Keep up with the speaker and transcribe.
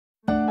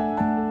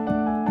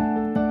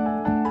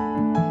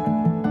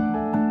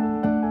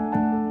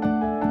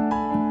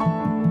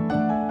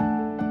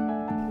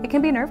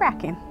can be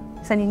nerve-wracking,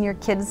 sending your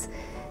kids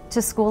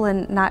to school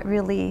and not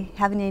really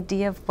having an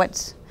idea of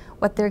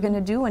what they're going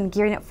to do, and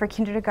gearing up for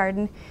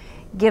kindergarten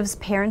gives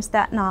parents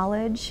that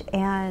knowledge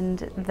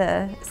and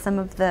some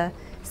of the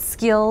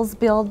skills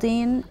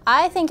building.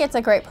 I think it's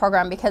a great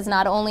program because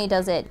not only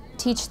does it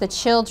teach the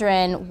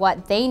children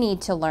what they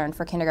need to learn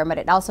for kindergarten, but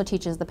it also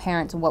teaches the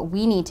parents what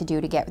we need to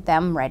do to get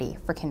them ready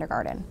for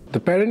kindergarten. The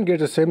parent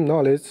gets the same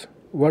knowledge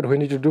what we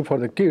need to do for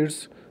the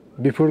kids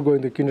before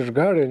going to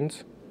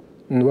kindergartens,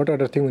 and what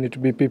other things we need to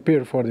be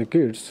prepared for the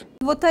kids.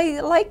 What I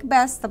like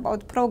best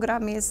about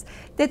program is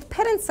that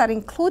parents are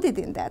included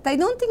in that. I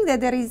don't think that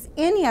there is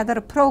any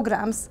other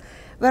programs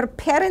where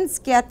parents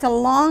get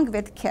along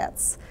with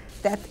kids,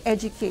 that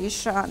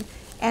education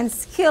and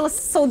skills,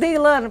 so they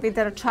learn with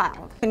their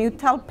child. When you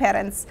tell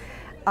parents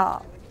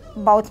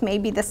about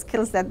maybe the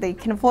skills that they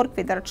can work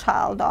with their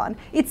child on,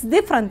 it's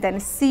different than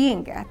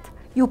seeing it.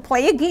 You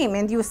play a game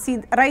and you see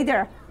right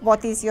there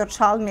what is your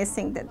child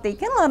missing, that they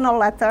can learn a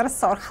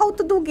letters or how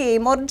to do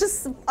game, or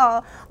just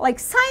like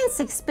science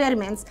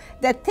experiments,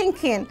 that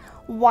thinking,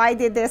 why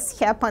did this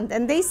happen?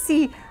 And they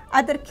see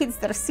other kids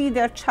that see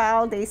their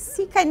child, they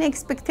see kind of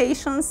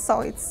expectations,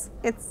 so it's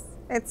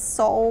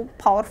so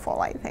powerful,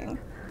 I think.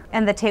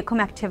 And the take-home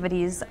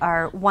activities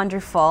are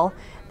wonderful.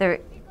 They're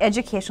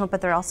educational,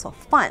 but they're also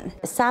fun.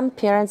 Some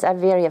parents are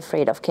very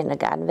afraid of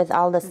kindergarten with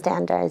all the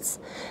standards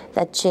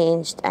that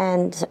changed,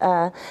 and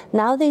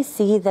now they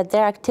see that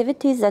there are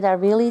activities that are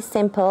really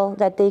simple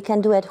that they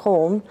can do at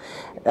home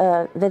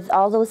with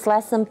all those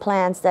lesson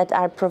plans that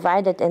are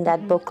provided in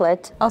that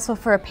booklet. Also,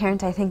 for a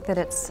parent, I think that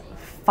it's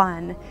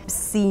fun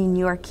seeing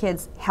your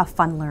kids have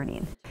fun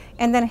learning.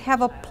 And then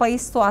have a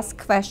place to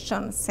ask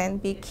questions and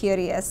be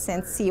curious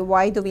and see,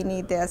 why do we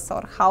need this,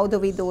 or how do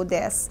we do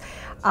this?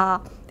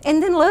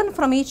 And then learn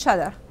from each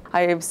other.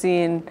 I have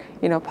seen,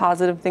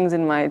 positive things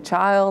in my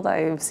child. I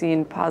have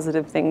seen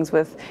positive things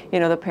with,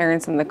 the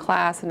parents in the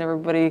class and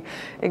everybody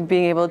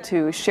being able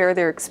to share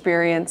their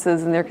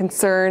experiences and their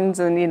concerns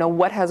and,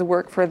 what has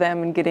worked for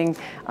them and getting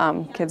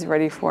kids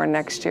ready for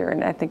next year.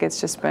 And I think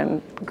it's just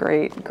been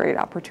great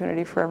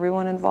opportunity for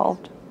everyone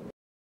involved.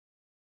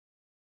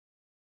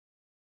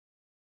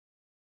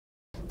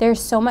 There's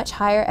so much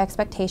higher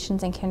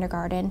expectations in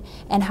kindergarten,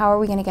 and how are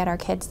we going to get our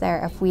kids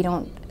there if we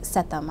don't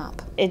set them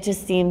up? It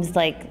just seems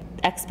like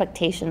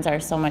expectations are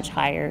so much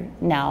higher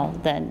now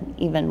than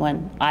even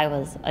when I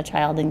was a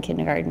child in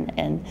kindergarten,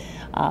 and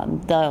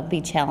they'll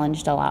be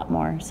challenged a lot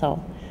more,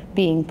 so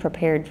being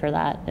prepared for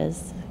that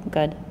is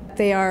good.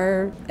 They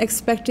are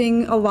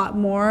expecting a lot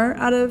more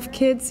out of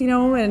kids,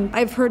 and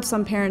I've heard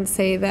some parents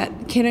say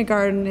that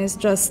kindergarten is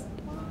just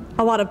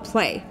a lot of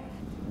play.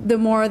 The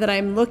more that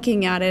I'm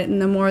looking at it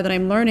and the more that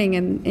I'm learning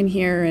in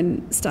here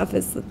and stuff,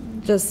 is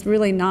just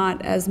really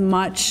not as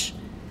much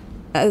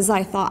as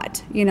I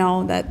thought,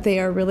 that they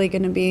are really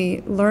going to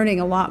be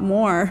learning a lot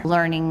more.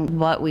 Learning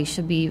what we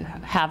should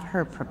have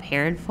her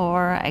prepared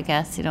for, I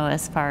guess,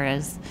 as far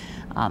as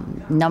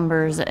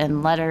numbers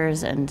and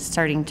letters and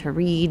starting to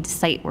read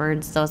sight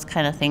words, those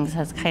kind of things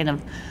has kind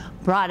of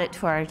brought it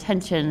to our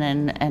attention,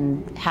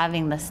 and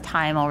having this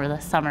time over the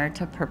summer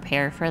to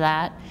prepare for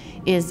that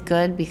is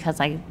good, because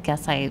I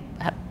guess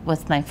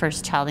with my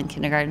first child in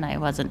kindergarten, I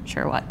wasn't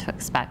sure what to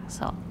expect,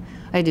 so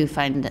I do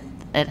find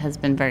it has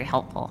been very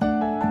helpful.